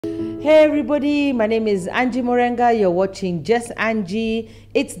Hey everybody, my name is Angie Morenga. You're watching Just Angie.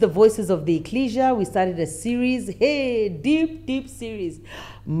 It's the Voices of the Ecclesia. We started a series, deep series.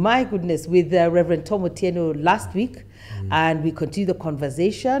 My goodness, with Rev Tom Otieno last week. And we continue the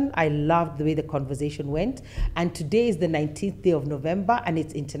conversation. I loved the way the conversation went. And today is the 19th day of November and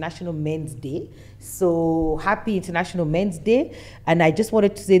it's International Men's Day. So happy International Men's Day. And I just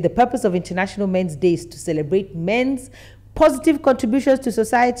wanted to say the purpose of International Men's Day is to celebrate men's positive contributions to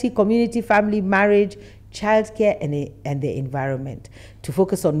society, community, family, marriage, childcare, and the environment. To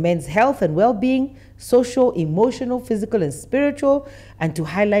focus on men's health and well-being, social, emotional, physical, and spiritual, and to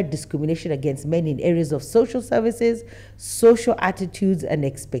highlight discrimination against men in areas of social services, social attitudes and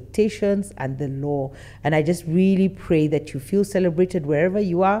expectations, and the law. And I just really pray that you feel celebrated wherever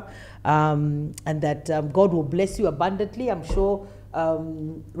you are, and that God will bless you abundantly. I'm sure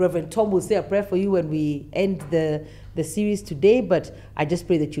Reverend Tom will say a prayer for you when we end the series today, but I just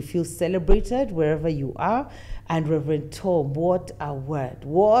pray that you feel celebrated wherever you are. And Reverend Tom, what a word,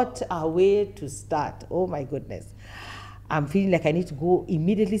 what a way to start. Oh my goodness. I'm feeling like I need to go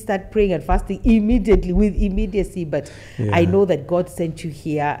immediately start praying and fasting immediately, with immediacy. But I know that God sent you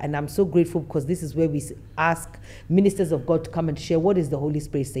here, and I'm so grateful because this is where we ask ministers of God to come and share what is the Holy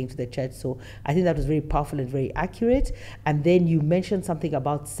Spirit saying to the church. So I think that was very powerful and very accurate. And then you mentioned something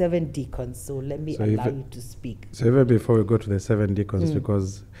about 7 deacons. So let me allow you to speak. So even before we go to the 7 deacons,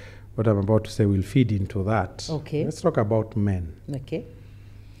 because what I'm about to say will feed into that. Okay. Let's talk about men. Okay.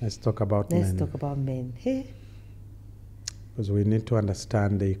 Let's talk about men. Let's talk about men. Hey. Because we need to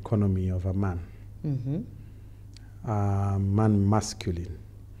understand the economy of a man. Man masculine.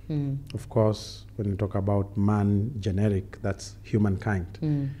 Of course, when we talk about man generic, that's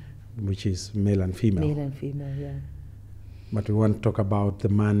humankind, which is male and female. Male and female, yeah. But we want to talk about the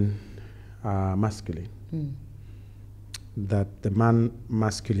man masculine. That the man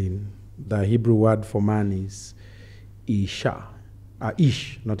masculine, the Hebrew word for man is Isha.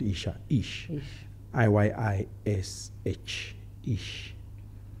 Ish, not Isha, Ish. Iysh, Ish.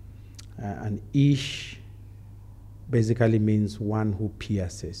 And Ish basically means one who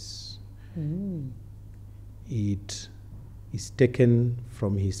pierces. It is taken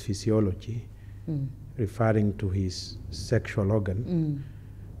from his physiology, referring to his sexual organ,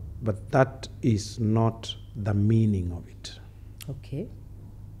 but that is not the meaning of it. Okay.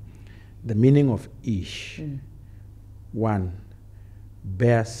 The meaning of Ish, one,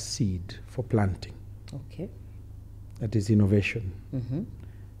 bears seed for planting. Okay. That is innovation.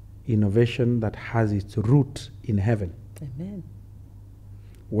 Innovation that has its root in heaven. Amen.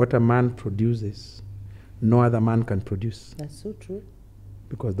 What a man produces, no other man can produce. That's so true.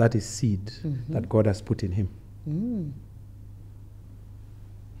 Because that is seed that God has put in him.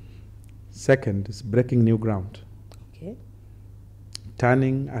 Second is breaking new ground. Okay.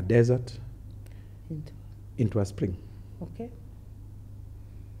 Turning a desert into a spring. Okay.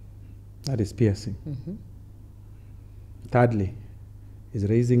 That is piercing. Thirdly, is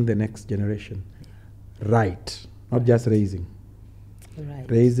raising the next generation. Right. Not just raising. Right.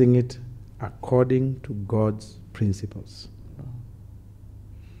 Raising it according to God's principles.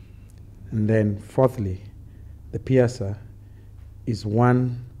 And then fourthly, the piercer is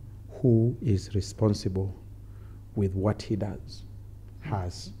one who is responsible with what he does.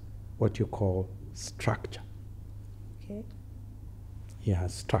 Has what you call structure. Okay. He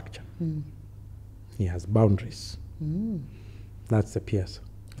has structure. He has boundaries. That's the piercer.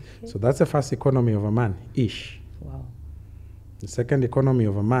 Okay. So that's the first economy of a man, Ish. Wow. The second economy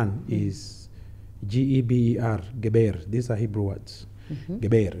of a man is Geber, Geber. These are Hebrew words.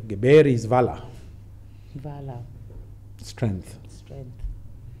 Geber. Geber is valor. Valor. Strength. Strength.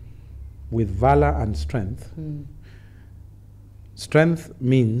 With valor and strength, strength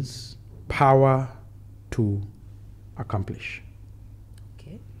means power to accomplish.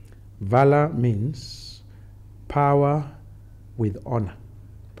 Okay. Valor means power with honor.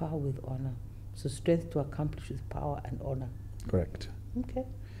 Power with honor. So strength to accomplish with power and honor. Correct. Okay.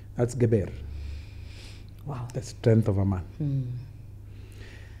 That's Geber. Wow. The strength of a man.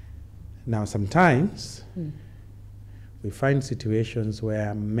 Now sometimes we find situations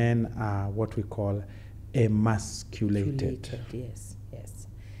where men are what we call emasculated. Yes, yes.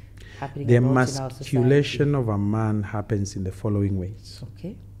 Happening the a lot in our emasculation of a man happens in the following ways.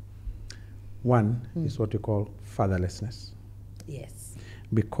 Okay. One is what we call fatherlessness. Yes.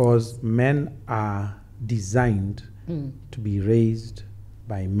 Because men are designed to be raised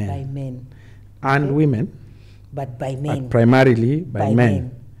by men. By men. And women. But by men. But primarily by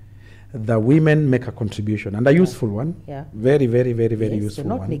men. The women make a contribution, and a useful one. Yeah. Very, very, very, very useful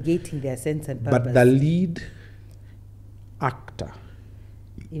one. So not negating their sense and purpose. But the lead actor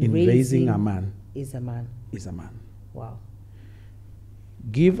in raising a man is a man. is a man. Wow.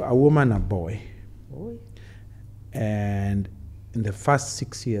 Give a woman a boy, Boy. and in the first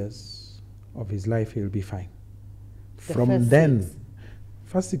 6 years of his life, he'll be fine. The From first then, 6.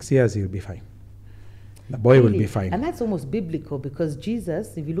 first 6 years, he'll be fine. The boy will be Really? fine. And that's almost biblical, because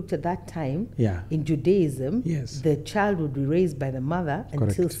Jesus, if you looked at that time, Yeah. in Judaism, Yes. the child would be raised by the mother until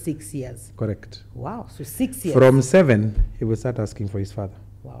Correct. 6 years. Correct. Wow. So 6 years. From 7, he will start asking for his father.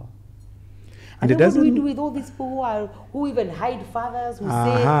 Wow. And And it then what do we doesn't- do with all these people who even hide fathers, who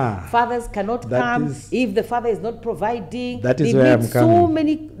Aha. say fathers cannot That come is- if the father is not providing? That is They've where made I'm so coming.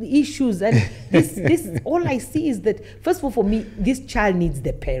 many issues, and this all I see is that, first of all, for me, this child needs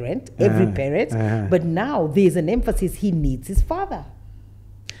the parent, every parent, but now there's an emphasis, he needs his father.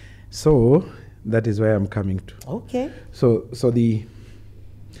 So that is where I'm coming to. Okay. So the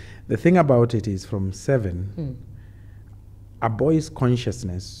thing about it is, from 7, a boy's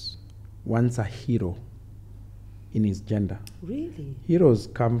consciousness wants a hero in his gender. Really? Heroes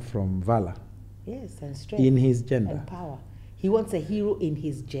come from valor Yes, and strength. in his gender. And power. He wants a hero in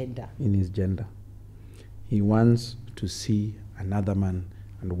his gender. In his gender. He wants to see another man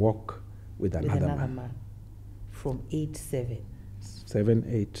and walk with With another, another man. man. From 8, 7. 7,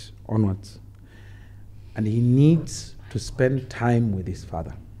 8 onwards. And he needs to spend time with his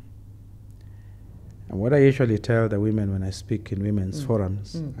father. And what I usually tell the women when I speak in women's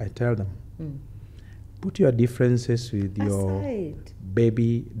forums, I tell them, put your differences with your Aside.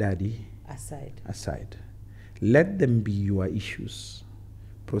 baby daddy Aside. aside. Let them be your issues.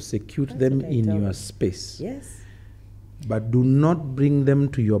 Prosecute That's them what I in tell your them. space. Yes. But do not bring them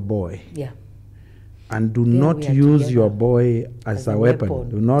to your boy. Yeah. And do Then not we are use together your boy as a weapon.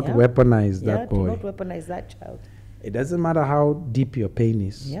 Do not Yeah. weaponize Yeah, that boy. do not weaponize that child. It doesn't matter how deep your pain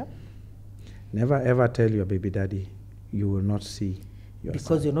is. Yep. Never ever tell your baby daddy you will not see your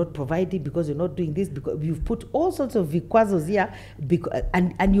Because son. you're not providing, because you're not doing this, because you've put all sorts of vikwasos here,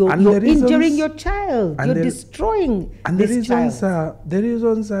 and you're And the reasons- injuring your child. and You're the- destroying And the this reasons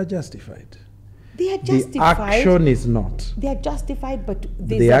child. are justified. They are The justified. action is not. They are justified, but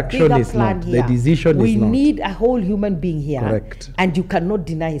there's The a action bigger is plan not. The here. decision we is not. need a whole human being here. Correct. And you cannot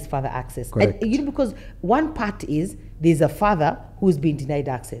deny his father access. Correct. And, because one part is there's a father who's been denied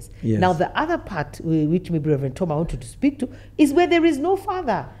access. Yes. Now the other part, which maybe Rev Tom I wanted to speak to, is where there is no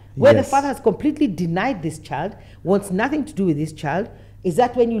father. Where the Yes. father has completely denied this child, wants nothing to do with this child. Is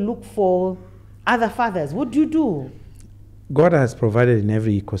that when you look for other fathers? What do you do? God has provided in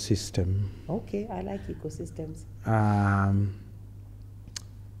every ecosystem Okay, I like ecosystems.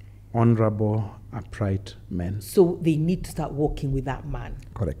 honorable, upright men. So they need to start working with that man,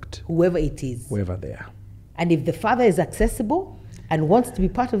 Correct. whoever it is. Wherever they are. And if the father is accessible and wants to be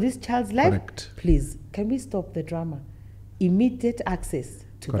part of this child's life, Correct. please, can we stop the drama? Immediate access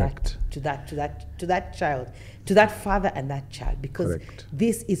to Correct. that child, to that father and that child, because Correct.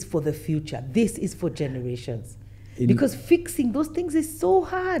 this is for the future. This is for generations. In- Because fixing those things is so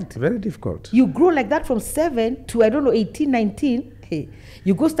hard. Very difficult. You grow like that from 7 to, 18, 19. Hey,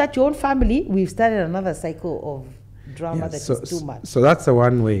 you go start your own family. We've started another cycle of drama Yeah, that so, is too much. so that's the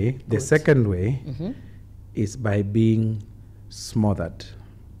one way. The Good. second way is by being smothered.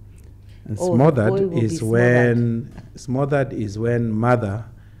 And Oh, the boy smothered will is be when mother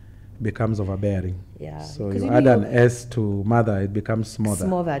becomes overbearing. Yeah, So 'cause you you know add an you're- S to mother, it becomes smothered.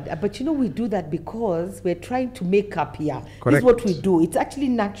 Smothered. But we do that because we're trying to make up here. This Correct. is what we do. It's actually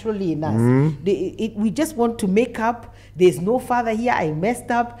naturally in us. We just want to make up. There's no father here. I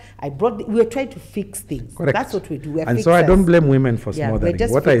messed up. We're trying to fix things. Correct. That's what we do. We're And so I fixers. don't blame women for Yeah, we're smothering.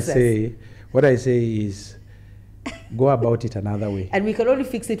 just What fixers. I say is go about it another way. And we can only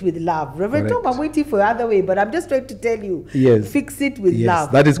fix it with love. Reverend Tom, Correct. I'm waiting for the other way, but I'm just trying to tell you. Yes. Fix it with Yes,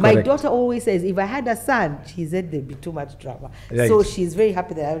 love. that is My correct. daughter always says, if I had a son, she said there'd be too much drama. Right. So she's very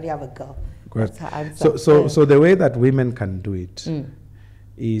happy that I only have a girl. Correct. That's her answer. So the way that women can do it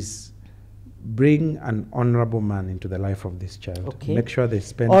is bring an honorable man into the life of this child. Okay. Make sure they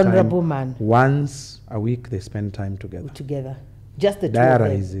spend Honorable time. man. Once a week, they spend time together. Together. Just the two of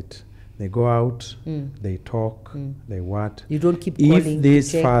them. Diarize it. They go out, they talk, they what. You don't keep calling If to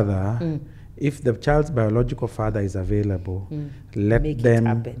this check. father, if the child's biological father is available, let Make it them,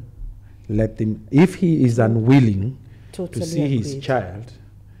 happen. let him, if he is unwilling Totally to see his agreed. child,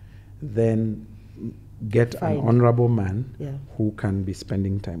 then get Fine. an honorable man Yeah. who can be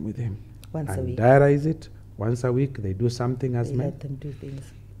spending time with him. Once a and week. diarize it. Once a week, they do something as They men. let them do things.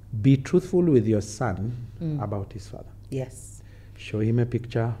 Be truthful with your son about his father. Yes. Show him a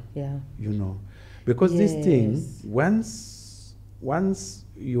picture, Yeah. because this thing, Yes. once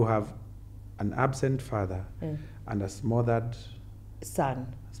you have an absent father and a smothered Son.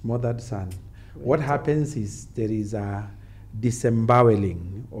 smothered son. What happens is there is a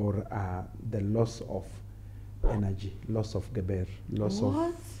disemboweling, or the loss of energy, loss of geber, loss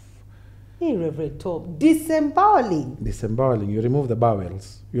of... Hey, Reverend Tom, disemboweling. Disemboweling, you remove the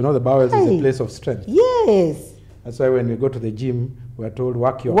bowels. You know the bowels is a place of strength. Yes. That's why when we go to the gym, we are told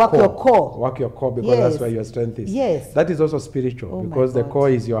work your core. Your core. Work your core, because that's where your strength is. Yes. That is also spiritual, because the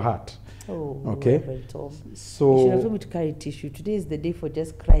core is your heart. Oh, okay. Reverend Tom. So you should have told me to carry tissue. Today is the day for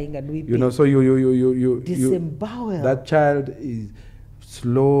just crying and weeping. You know, so you disembowel. That child is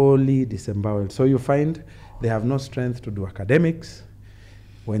slowly disemboweled. So you find they have no strength to do academics.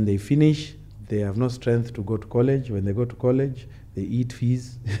 When they finish, they have no strength to go to college. When they go to college, they eat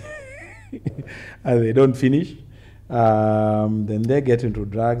fees and they don't finish. Then they get into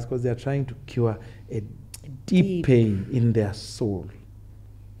drugs because they are trying to cure a deep pain in their soul,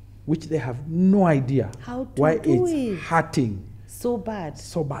 which they have no idea why it's hurting so bad.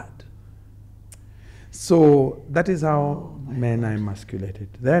 So bad. So that is how men are emasculated.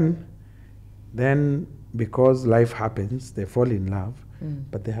 Then because life happens, they fall in love,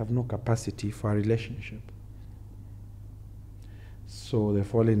 but they have no capacity for a relationship. So they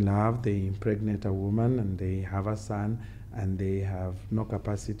fall in love, they impregnate a woman, and they have a son, and they have no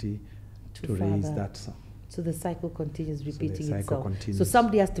capacity to raise that son. So the cycle continues repeating itself. Continues. So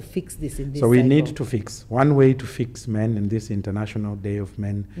somebody has to fix this in this So we cycle. need to fix. One way to fix men in this International Day of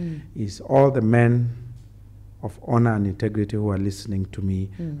Men is all the men of honor and integrity who are listening to me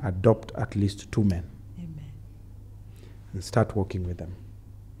adopt at least 2 men. Amen. And start working with them.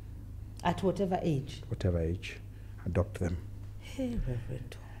 At whatever age? Whatever age. Adopt them. Hey,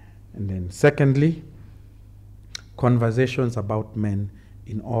 Reverend. And then secondly, conversations about men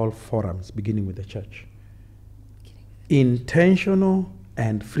in all forums, beginning with the church. Intentional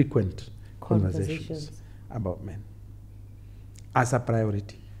and frequent conversations about men as a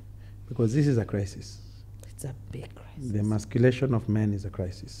priority, because this is a crisis. It's a big crisis. The emasculation of men is a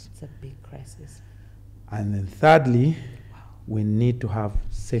crisis. It's a big crisis. And then thirdly, we need to have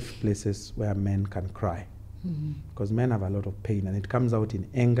safe places where men can cry, because men have a lot of pain, and it comes out in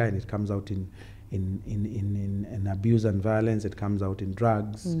anger, and it comes out in abuse and violence, it comes out in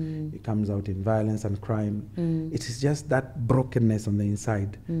drugs, it comes out in violence and crime. It is just that brokenness on the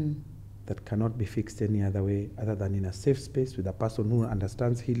inside that cannot be fixed any other way other than in a safe space with a person who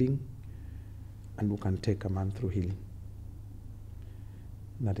understands healing and who can take a man through healing.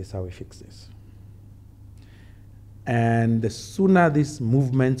 That is how we fix this. And the sooner these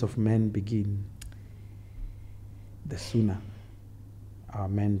movements of men begin, the sooner our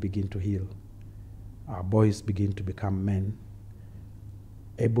men begin to heal. Our boys begin to become men,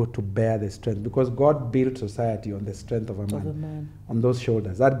 able to bear the strength, because God built society on the strength of a man. On those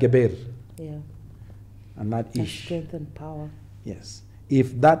shoulders, that geber, and that ish, strength and power. Yes,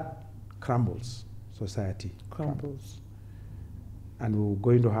 if that crumbles, society crumbles, and we're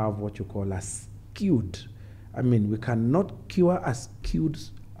going to have what you call a skewed. I mean, we cannot cure a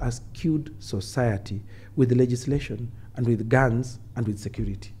skewed society with legislation and with guns and with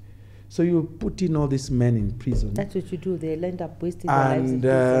security. So you put in all these men in prison. That's what you do. They'll end up wasting their lives in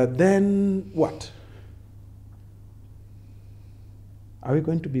prison. And then what? Are we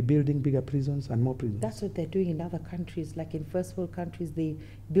going to be building bigger prisons and more prisons? That's what they're doing in other countries. Like in first world countries, they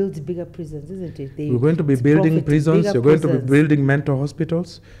build bigger prisons, isn't it? We're going to be building prisons. You're going to be building mental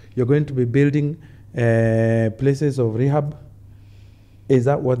hospitals. You're going to be building places of rehab. Is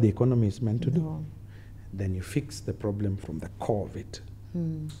that what the economy is meant to do? Then you fix the problem from the core of it.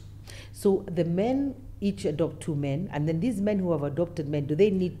 So the men each adopt 2 men, and then these men who have adopted men, do they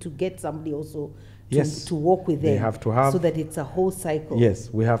need to get somebody also to work with them? They have to have, so that it's a whole cycle. Yes,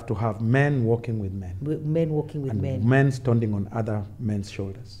 we have to have men working with men. Men working with men. Men standing on other men's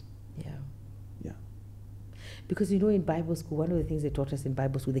shoulders. Yeah. Because in Bible school, one of the things they taught us in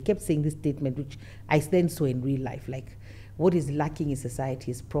Bible school, they kept saying this statement, which I then saw in real life, like, what is lacking in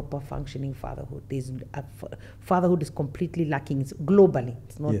society is proper functioning fatherhood. Fatherhood is completely lacking globally.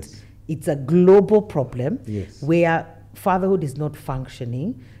 It's not. Yes. It's a global problem. Yes. Where fatherhood is not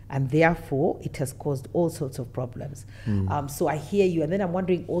functioning, and therefore it has caused all sorts of problems. So I hear you, and then I'm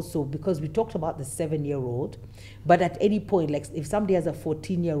wondering also, because we talked about the 7-year-old, but at any point, like if somebody has a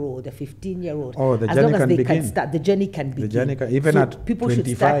 14-year-old, a 15-year-old, as long as they can start, the journey can begin. The journey can, even so at people 25,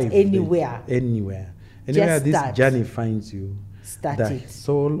 should start anywhere. Anywhere this journey finds you, the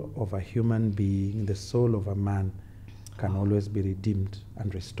soul of a human being, the soul of a man can always be redeemed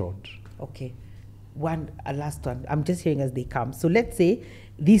and restored. Okay. A last one. I'm just hearing as they come. So let's say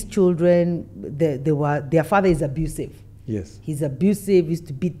these children, their father is abusive. Yes. He's abusive, used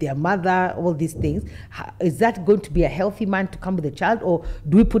to beat their mother, all these things. Is that going to be a healthy man to come with a child, or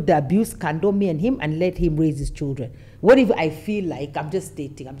do we put the abuse, condone me and him, and let him raise his children? What if I feel like, I'm just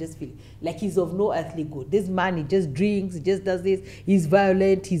feeling like he's of no earthly good? This man, he just drinks, he just does this, he's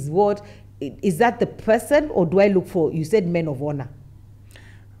violent, he's what? Is that the person, or do I look for, you said men of honor?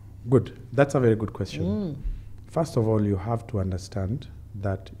 Good. That's a very good question. First of all, you have to understand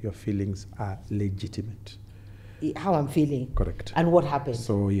that your feelings are legitimate. How I'm feeling. Correct. And what happened.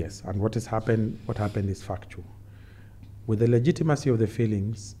 So yes, and what happened is factual. With the legitimacy of the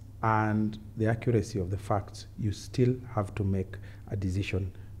feelings and the accuracy of the facts, you still have to make a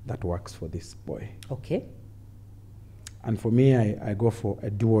decision that works for this boy. Okay. And for me, I go for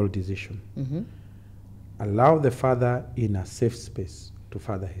a dual decision. Allow the father in a safe space to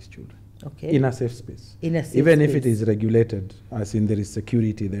father his children. Okay. In a safe space. In a safe Even space. if it is regulated, as in there is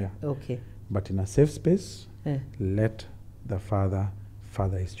security there. Okay. But in a safe space, let the father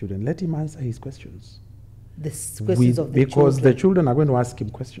father his children. Let him answer his questions. The questions of the because children. the children are going to ask him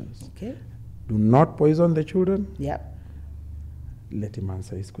questions. Okay. Do not poison the children. Yeah. Let him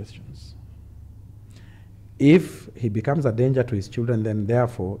answer his questions. If he becomes a danger to his children, then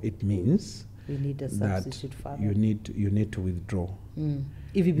therefore it means We need a that substitute father. you need to withdraw.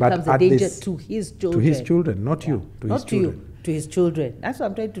 If he But becomes a at danger this- to his To children. his children, not you. To Not his to children. you, to his children. That's what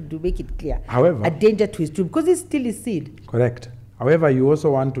I'm trying to do, make it clear. However, A danger to his children, because it's still his seed. correct. However, you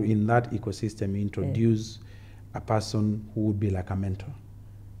also want to, in that ecosystem, introduce a person who would be like a mentor.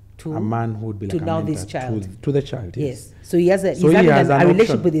 To, A man who would be to like a now mentor this child. to the child. Yes. So he has So he's he having has a an relationship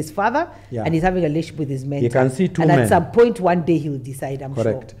option. with his father, Yeah. and he's having a relationship with his mentor. He can see two and men. at some point, one day he'll decide, I'm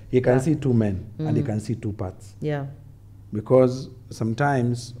Correct. sure. He can Yeah. see two men and he can see two parts. Yeah. Because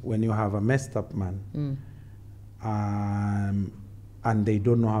sometimes when you have a messed up man and they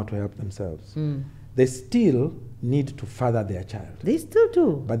don't know how to help themselves, they still need to father their child. They still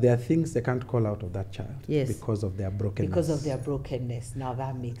do. But there are things they can't call out of that child Yes. because of their brokenness. Because of their brokenness. Now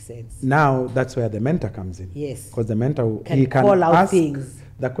that makes sense. Now that's where the mentor comes in. Yes. Because the mentor Can he can call out ask things.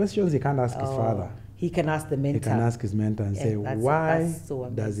 the questions he can't ask his Oh, father. He can ask the mentor. He can ask his mentor and Yeah, say, that's why so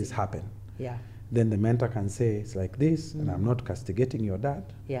does this amazing. happen? Yeah. Then the mentor can say, it's like this, and I'm not castigating your dad.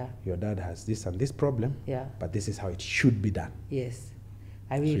 Yeah. Your dad has this and this problem, Yeah. but this is how it should be done. Yes.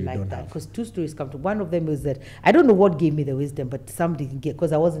 I So really you like don't that have- because two stories come to. One of them is that I don't know what gave me the wisdom, but somebody can get,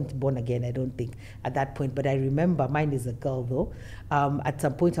 because I wasn't born again, I don't think, at that point. But I remember, mine is a girl though. At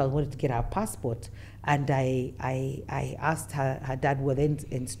some point, I wanted to get her passport, and I asked her dad, were then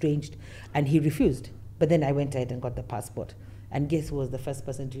estranged, and he refused. But then I went ahead and got the passport. And guess who was the first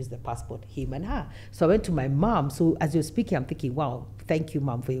person to use the passport? Him and her. So I went to my mom. So as you're speaking, I'm thinking, wow, thank you,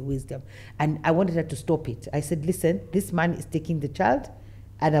 mom, for your wisdom. And I wanted her to stop it. I said, listen, this man is taking the child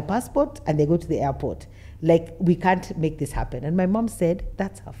and a passport, and they go to the airport. Like, we can't make this happen. And my mom said,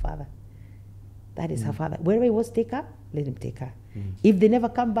 that's her father. That is her father. Wherever he was, take her, let him take her. If they never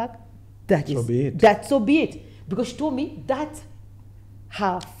come back, So be it. so be it. Because she told me that's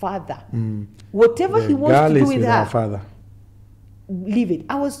her father. Whatever he wants to do with our her, father. leave it.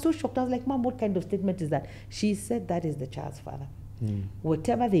 I was so shocked. I was like, Mom, what kind of statement is that? She said that is the child's father.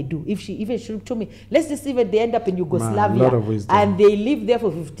 Whatever they do, if she even should show me, let's just even they end up in Yugoslavia lot of wisdom. and they live there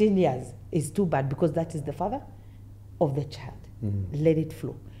for 15 years, it's too bad because that is the father of the child. Let it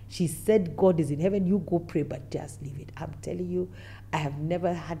flow. She said, God is in heaven, you go pray, but just leave it. I'm telling you, I have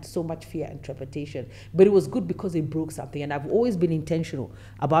never had so much fear and trepidation. But it was good because it broke something. And I've always been intentional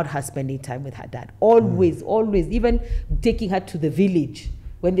about her spending time with her dad. Always, always. Even taking her to the village.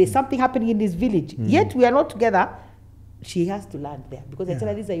 When there's something happening in this village, yet we are not together, she has to land there. Because I tell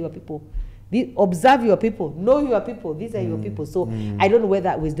her, these are your people. Observe your people. Know your people. These are your people. So I don't know where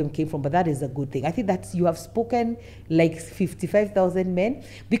that wisdom came from, but that is a good thing. I think that you have spoken like 55,000 men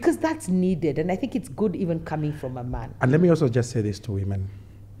because that's needed. And I think it's good even coming from a man. And let me also just say this to women.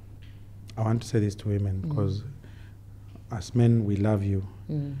 I want to say this to women because as men, we love you.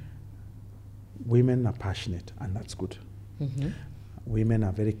 Women are passionate, and that's good. Women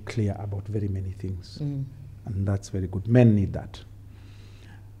are very clear about very many things, and that's very good. Men need that.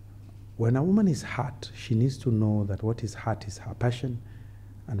 When a woman is hurt, she needs to know that what is hurt is her passion,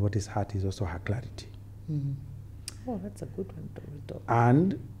 and what is hurt is also her clarity. Oh, that's a good one.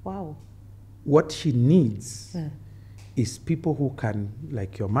 And Wow. what she needs is people who can,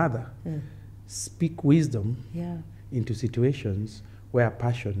 like your mother, speak wisdom Yeah. into situations where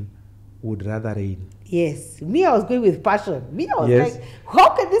passion would rather reign. Yes. Me, I was going with passion. Me, I was Yes. like,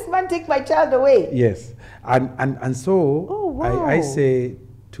 how can this man take my child away? Yes. And so Oh, wow. I say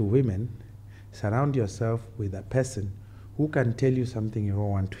to women, surround yourself with a person who can tell you something you don't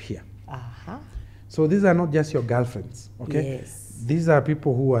want to hear. Uh-huh. So these are not just your girlfriends, okay? Yes. These are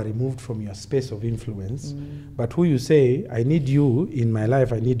people who are removed from your space of influence, but who you say, I need you in my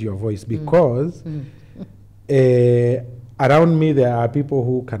life, I need your voice, because around me there are people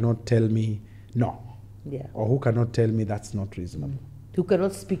who cannot tell me no, or who cannot tell me that's not reasonable. Who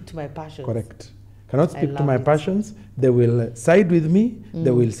cannot speak to my passions. Correct. Cannot speak to my passions. They will side with me,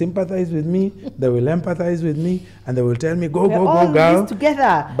 they will sympathize with me, they will empathize with me, and they will tell me, go, go, go, girl.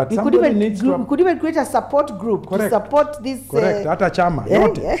 Together. But we could even create a support group to support this. Correct. At a chama.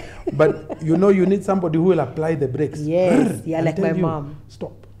 But you know, you need somebody who will apply the brakes. Yes. Yeah, like my mom.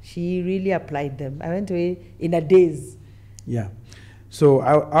 Stop. She really applied them. I went away in a daze. Yeah. So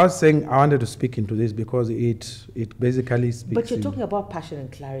I was saying I wanted to speak into this because it basically speaks. But you're talking about passion and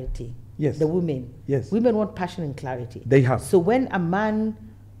clarity. Yes. The women. Yes. Women want passion and clarity. They have. So when a man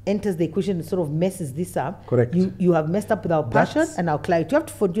enters the equation and sort of messes this up, correct, you have messed up with our passion and our clarity. You have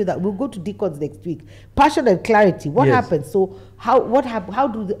to forgive that. We'll go to decodes next week. Passion and clarity. What happens? So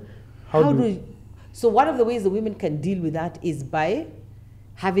so one of the ways the women can deal with that is by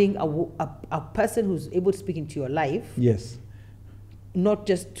having a person who's able to speak into your life. Yes. Not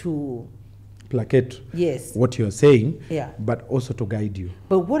just to placate what you're saying, but also to guide you.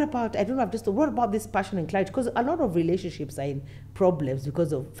 But what about, I don't know, what about this passion and clarity? Because a lot of relationships are in problems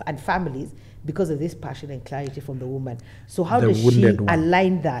and families because of this passion and clarity from the woman. So how does she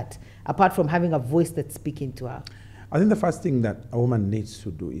align that, apart from having a voice that's speaking to her? I think the first thing that a woman needs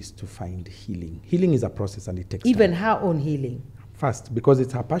to do is to find healing. Healing is a process and it takes even time. Her own healing. First, because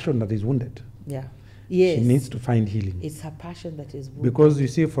it's her passion that is wounded. Yeah. Yes. She needs to find healing. It's her passion that is wounded. Because you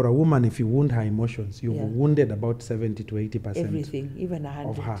see, for a woman, if you wound her emotions, you've wounded about 70 to 80%. Everything, even 100.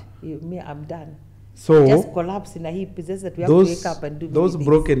 Of her. I'm done. So just collapse in a heap. It's just that we have to wake up and do those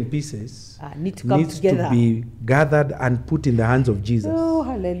broken pieces need to come together. To be gathered and put in the hands of Jesus. Oh,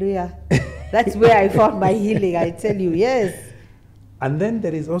 hallelujah. That's where I found my healing, I tell you, yes. And then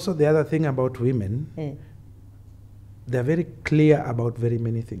there is also the other thing about women. They're very clear about very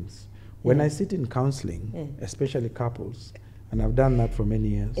many things. When I sit in counseling, especially couples, and I've done that for many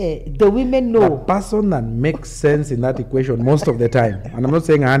years, the women know. The person that makes sense in that equation most of the time, and I'm not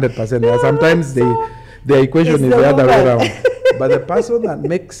saying 100%, sometimes the equation is the other way around, but the person that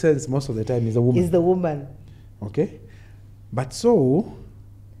makes sense most of the time is a woman. Is the woman. Okay? But so,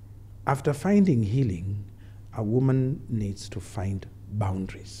 after finding healing, a woman needs to find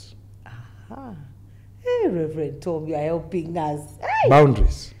boundaries. Aha. Hey, Reverend Tom, you are helping us. Hey.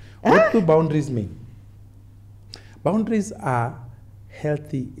 Boundaries. What do boundaries mean? Boundaries are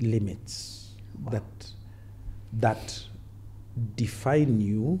healthy limits that define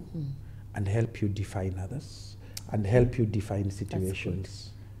you and help you define others and help you define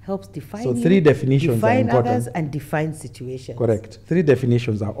situations. Helps define so 3 definitions define are important. Others and define situations. Correct. 3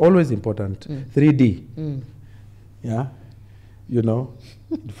 definitions are always important. 3D. Yeah. You know,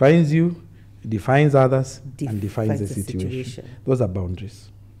 it defines you, it defines others, and defines the situation. Those are boundaries.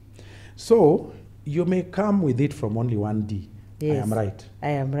 So, you may come with it from only 1D. Yes, I am right. I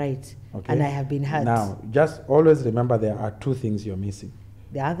am right. Okay. And I have been hurt. Now, just always remember there are 2 things you're missing.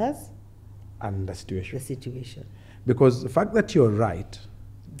 The others? And the situation. The situation. Because the fact that you're right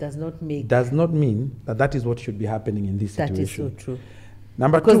does not mean that is what should be happening in this situation. That is so true.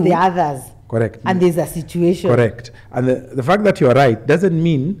 Number 2. Because the others. Correct. And there's a situation. Correct. And the fact that you're right doesn't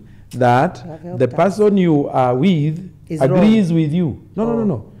mean that the person you are with agrees with you.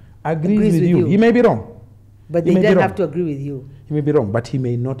 No. Agrees with you. He may be wrong. But they don't have to agree with you. He may be wrong, but he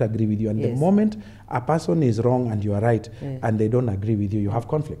may not agree with you. And the moment a person is wrong and you are right, and they don't agree with you, you have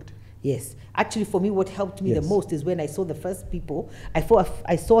conflict. Yes. Actually, for me, what helped me the most is when I saw the first people,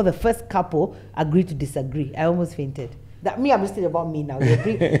 I saw the first couple agree to disagree. I almost fainted. I'm just thinking about me now.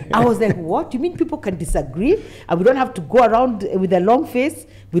 I was like, what? You mean people can disagree? And we don't have to go around with a long face?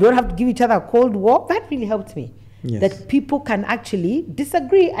 We don't have to give each other a cold war? That really helped me. Yes. That people can actually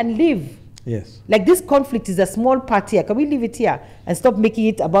disagree and live. Yes. Like this conflict is a small part here. Can we leave it here and stop making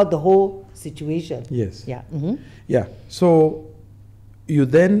it about the whole situation? Yes. Yeah. Yeah. So you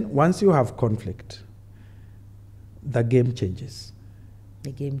then, once you have conflict, the game changes.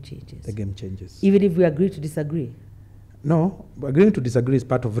 The game changes. The game changes. Even if we agree to disagree? No, agreeing to disagree is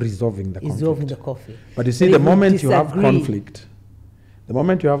part of resolving the conflict. Resolving the conflict. But you see, the moment you have conflict, the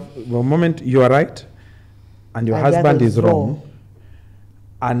moment you are right, and your husband is wrong,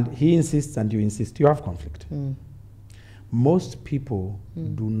 and he insists and you insist, you have conflict. Most people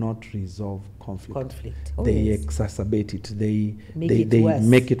do not resolve conflict. They exacerbate it. They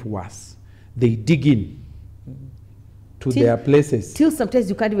make it worse. They dig in to their places. Till sometimes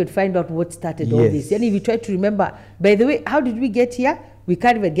you can't even find out what started all this. And if you try to remember, by the way, how did we get here? we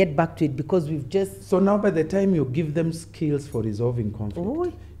can't even get back to it because we've just... So now by the time you give them skills for resolving conflict,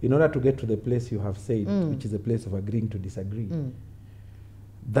 Oh. in order to get to the place you have said, which is the place of agreeing to disagree,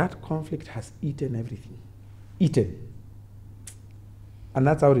 that conflict has eaten everything. Eaten. And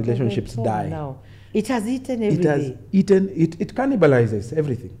that's how relationships die. Now. It has eaten It has everything. eaten, it cannibalizes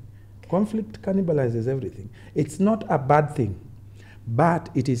everything. Conflict cannibalizes everything. It's not a bad thing, but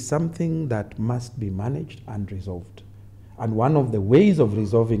it is something that must be managed and resolved. And one of the ways of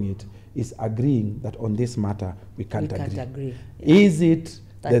resolving it is agreeing that on this matter we can't agree. Yeah. Is it,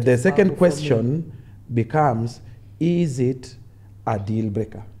 the is second powerful for question becomes, is it a deal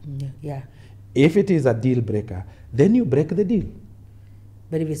breaker? Yeah. If it is a deal breaker, then you break the deal.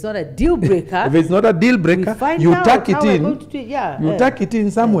 But if it's not a deal breaker, If it's not a deal breaker, you tuck it in. You tuck it in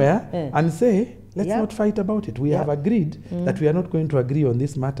somewhere and say, let's not fight about it. We have agreed that we are not going to agree on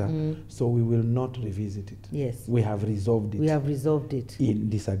this matter, so we will not revisit it. Yes. We have resolved it. We have resolved it. In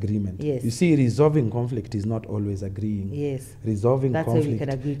disagreement. Yes. You see, resolving conflict is not always agreeing. Yes. Resolving That's why we conflict can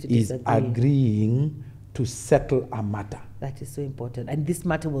agree to is disagree. agreeing to settle a matter. That is so important. And this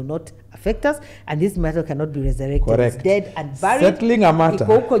matter will not affect us, and this matter cannot be resurrected. Correct. It's dead and buried. Settling a matter.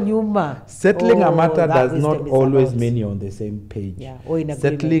 Iko nyuma. Settling a matter that does wisdom not is always about. mean you're on the same page. Yeah, or in agreement.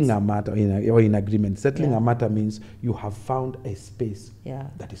 Settling a matter or in agreement. Settling Yeah. a matter means you have found a space Yeah.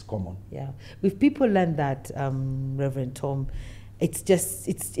 that is common. Yeah. If people learn that, Reverend Tom, it's just,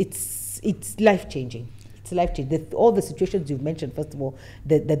 it's life-changing. It's life-changing. All the situations you've mentioned, first of all,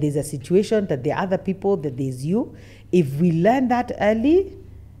 that there's a situation, that there are other people, that there's you. If we learn that early,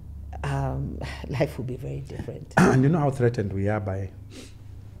 life will be very different. And you know how threatened we are by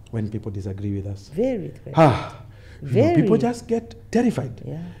when people disagree with us? Very threatened. You know, Very. people just get terrified.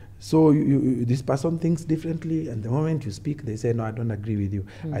 Yeah. So this person thinks differently, and the moment you speak, they say, no, I don't agree with you.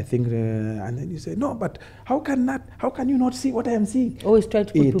 I think, and then you say, no, but how can you not see what I am seeing? Always try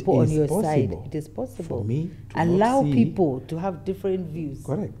to put It people on is your side. possible It is possible. for me to allow not see- people to have different views.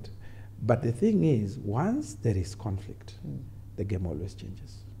 Correct. But the thing is, once there is conflict, the game always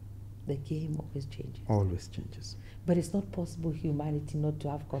changes. The game always changes. Always changes. But it's not possible humanity not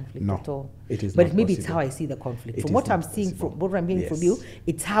to have conflict No, at all. it is But not maybe it's possible. how I see the conflict. It From is what not I'm seeing, possible. from what I'm hearing from Yes. you,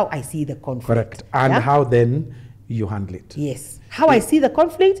 it's how I see the conflict. Correct. And Yeah? how then you handle it. Yes. How I see the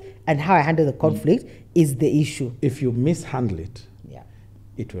conflict and how I handle the conflict is the issue. If you mishandle it, Yeah.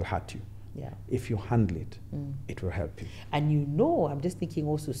 it will hurt you. Yeah. If you handle it, it will help you. And you know, I'm just thinking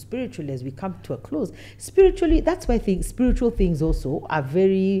also spiritually as we come to a close. Spiritually, that's why I think spiritual things also are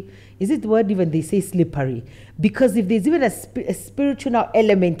very, is it the word even they say slippery? Because if there's even a spiritual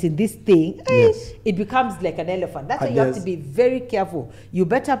element in this thing, Yes. it becomes like an elephant. That's why And you have there's- to be very careful. You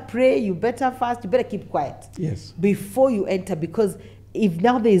better pray, you better fast, you better keep quiet. Yes. Before you enter, because if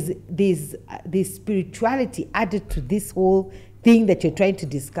now there's spirituality added to this whole thing that you're trying to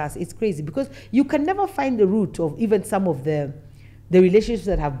discuss, it's crazy because you can never find the root of even some of the relationships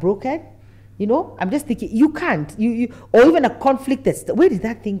that have broken. You know, I'm just thinking you can't, you or even a conflict where did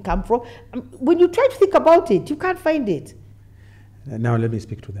that thing come from? When you try to think about it, you can't find it. Now let me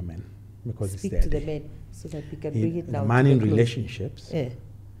speak to the men, because Speak it's to their the day. men so that we can bring it The down. man to in the close. relationships Yeah.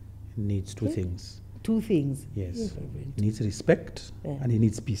 needs two things. Two things. Yes. Yeah, Reverend. He needs respect and he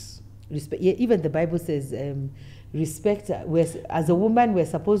needs peace. Respect. Yeah, even the Bible says respect. As a woman, we're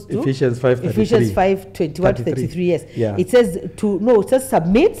supposed to. Ephesians 5:33. Ephesians 5:21 to 33. Yes. Yeah. It says it says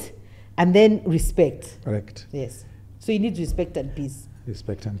submit and then respect. Correct. Yes. So you need respect and peace.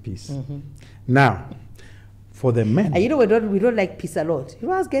 Respect and peace. Now, for the men, And you know we don't like peace a lot. You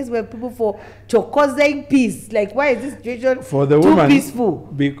know, as guys, we're people for chokozing peace. Like, why is this situation For the too woman, peaceful?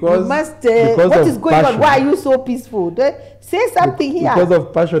 because- you must. because what of is going passion. on? Why are you so peaceful? Say something here. because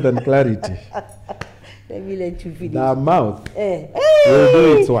of passion and clarity, Let me let you finish. the mouth Hey. will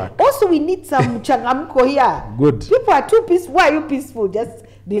do its work. Also, we need some changamko here. Good. People are too peaceful. Why are you peaceful? Just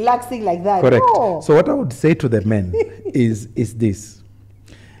relaxing like that. Correct. No. So what I would say to the men is this: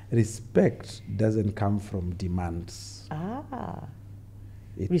 respect doesn't come from demands.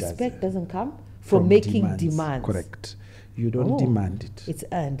 It Respect doesn't. doesn't come from making demands. demands. Correct. You don't Oh. demand it. It's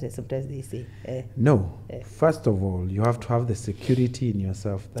earned, sometimes they say. No. First of all, you have to have the security in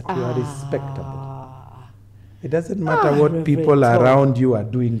yourself that you are respectable. Ah. It doesn't matter what Reverend people Tom. around you are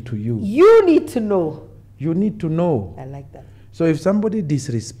doing to you. You need to know. You need to know. I like that. So if somebody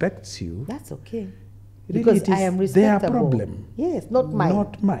disrespects you, That's okay. really Because it I is am their respectable. problem. Yes, not mine.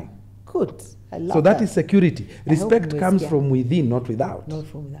 Not mine. Good. I love So that is security. I hope Respect we comes scare- from within, not without. Not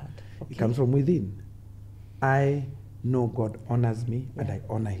from that. Okay. It comes from within. I know God honors me and I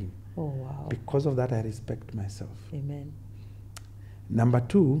honor him. Oh, wow. Because of that, I respect myself. Amen. Number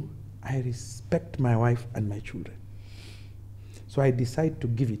two, I respect my wife and my children. So I decide to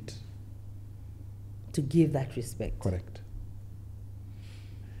give it. To give that respect. Correct.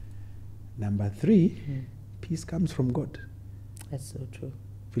 Number 3, peace comes from God. That's so true.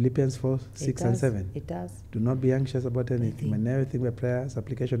 Philippians 4, 6 and 7. It does. Do not be anxious about anything. In everything by prayer,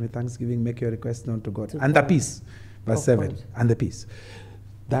 supplication with thanksgiving, make your requests known to God. And the peace. Verse 7. And the peace.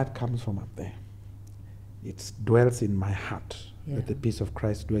 That comes from up there. It dwells in my heart. Let the peace of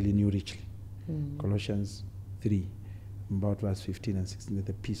Christ dwell in you richly. Colossians 3, about verse 15 and 16. Let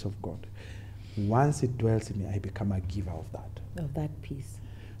the peace of God. Once it dwells in me, I become a giver of that. Of that peace.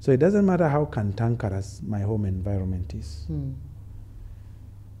 So it doesn't matter how cantankerous my home environment is.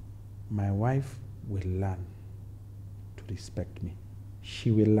 My wife will learn to respect me.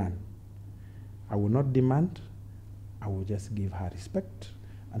 She will learn. I will not demand. I will just give her respect,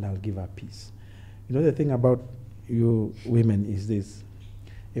 and I'll give her peace. You know, the thing about you women is this.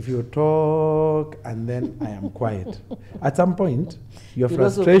 If you talk and then I am quiet, at some point, your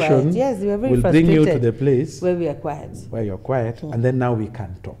frustration will bring you to the place where we are quiet. Where you're quiet, and then now we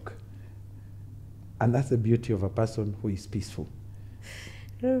can talk. And that's the beauty of a person who is peaceful.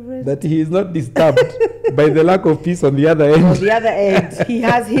 That he is not disturbed by the lack of peace on the other end. On the other end, he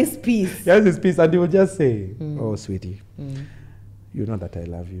has his peace. He has his peace, and he will just say, "Oh, sweetie, you know that I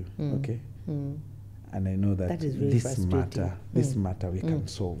love you, okay? And I know that this matter we can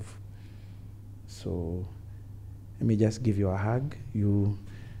solve. So let me just give you a hug. You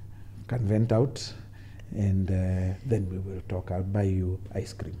can vent out, and then we will talk. I'll buy you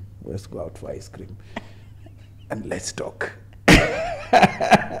ice cream. Let's go out for ice cream, and let's talk."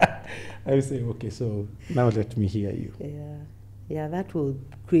 I will say, okay, so now let me hear you. Yeah, that will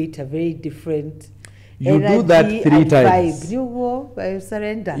create a very different You do that 3 times. You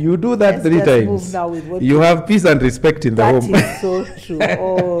surrender. You do that 3 times. You have peace and respect in the home. That is so true.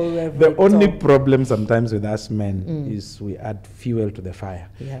 Oh, Rev the only problem sometimes with us men is we add fuel to the fire.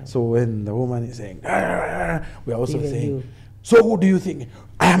 So when the woman is saying, we are also saying, so who do you think?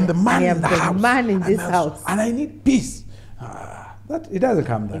 I am the man in the house. Man in this house. And I need peace. That it doesn't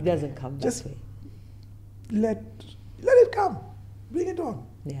come that way. It doesn't come that way. Let it come. Bring it on.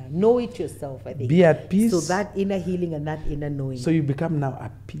 Yeah, know it yourself, I think. Be at peace. So that inner healing and that inner knowing. So you become now a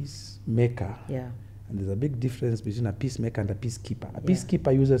peacemaker. Yeah. And there's a big difference between a peacemaker and a peacekeeper. A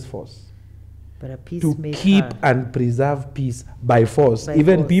peacekeeper uses force. But a peacemaker, to keep and preserve peace by force.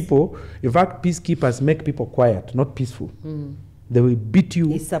 Even people, in fact, peacekeepers make people quiet, not peaceful. They will beat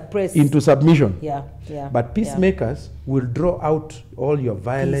you into submission. But peacemakers will draw out all your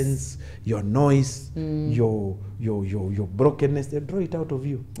violence, your noise, your brokenness. They'll draw it out of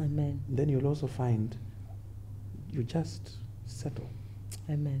you. Amen. Then you'll also find you just settle.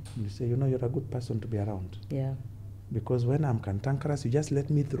 Amen. You say, you know, you're a good person to be around. Yeah. Because when I'm cantankerous, you just let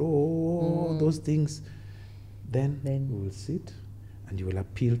me throw all those things. Then we will sit, and you will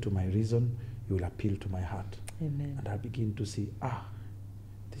appeal to my reason. You will appeal to my heart. Amen. And I'll begin to see,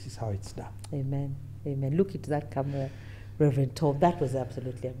 this is how it's done. Amen. Amen. Look into that camera, Reverend Tom. That was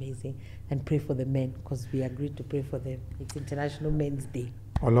absolutely amazing. And pray for the men, because we agreed to pray for them. It's International Men's Day.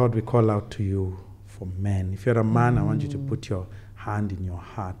 Oh Lord, we call out to you for men. If you're a man, I want you to put your hand in your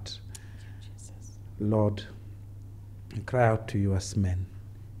heart. Jesus. Lord, we cry out to you as men.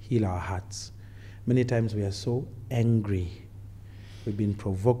 Heal our hearts. Many times we are so angry. We've been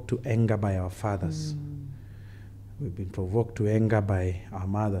provoked to anger by our fathers. We've been provoked to anger by our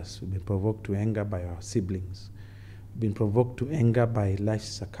mothers. We've been provoked to anger by our siblings. We've been provoked to anger by life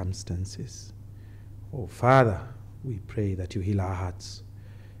circumstances. Oh, Father, we pray that you heal our hearts.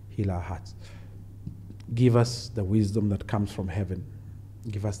 Heal our hearts. Give us the wisdom that comes from heaven.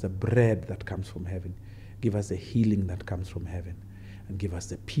 Give us the bread that comes from heaven. Give us the healing that comes from heaven. And give us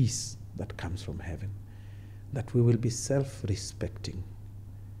the peace that comes from heaven. That we will be self-respecting.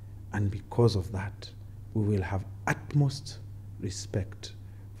 And because of that, we will have utmost respect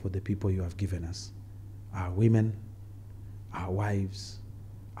for the people you have given us. Our women, our wives,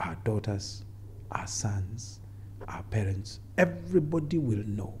 our daughters, our sons, our parents. Everybody will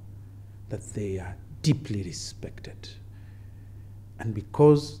know that they are deeply respected. And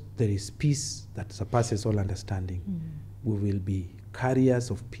because there is peace that surpasses all understanding, we will be carriers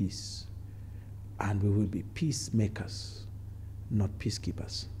of peace. And we will be peacemakers, not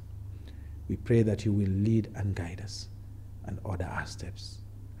peacekeepers. We pray that you will lead and guide us and order our steps.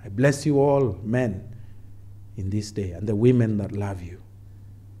 I bless you all, men, in this day, and the women that love you.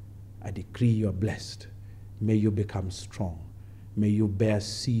 I decree you are blessed. May you become strong. May you bear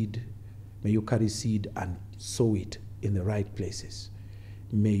seed. May you carry seed and sow it in the right places.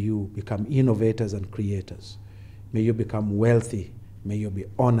 May you become innovators and creators. May you become wealthy. May you be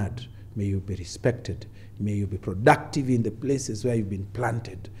honored. May you be respected. May you be productive in the places where you've been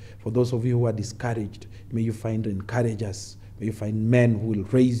planted. For those of you who are discouraged, may you find encouragers. May you find men who will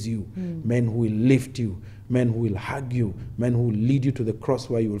raise you, men who will lift you, men who will hug you, men who will lead you to the cross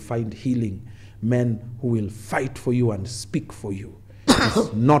where you will find healing, men who will fight for you and speak for you.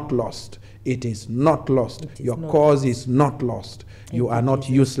 It's not lost. It is not lost. Your cause is not lost. You are not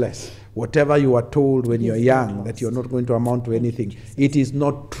useless. Whatever you are told when you're young, that you're not going to amount to anything, it is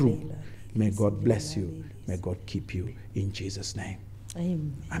not true. May God bless you. May God keep you in Jesus' name.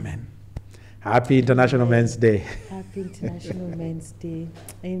 Amen. Amen. Happy International Men's Day. Happy International Men's Day.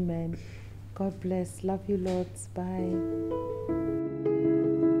 Amen. God bless. Love you, Lords. Bye.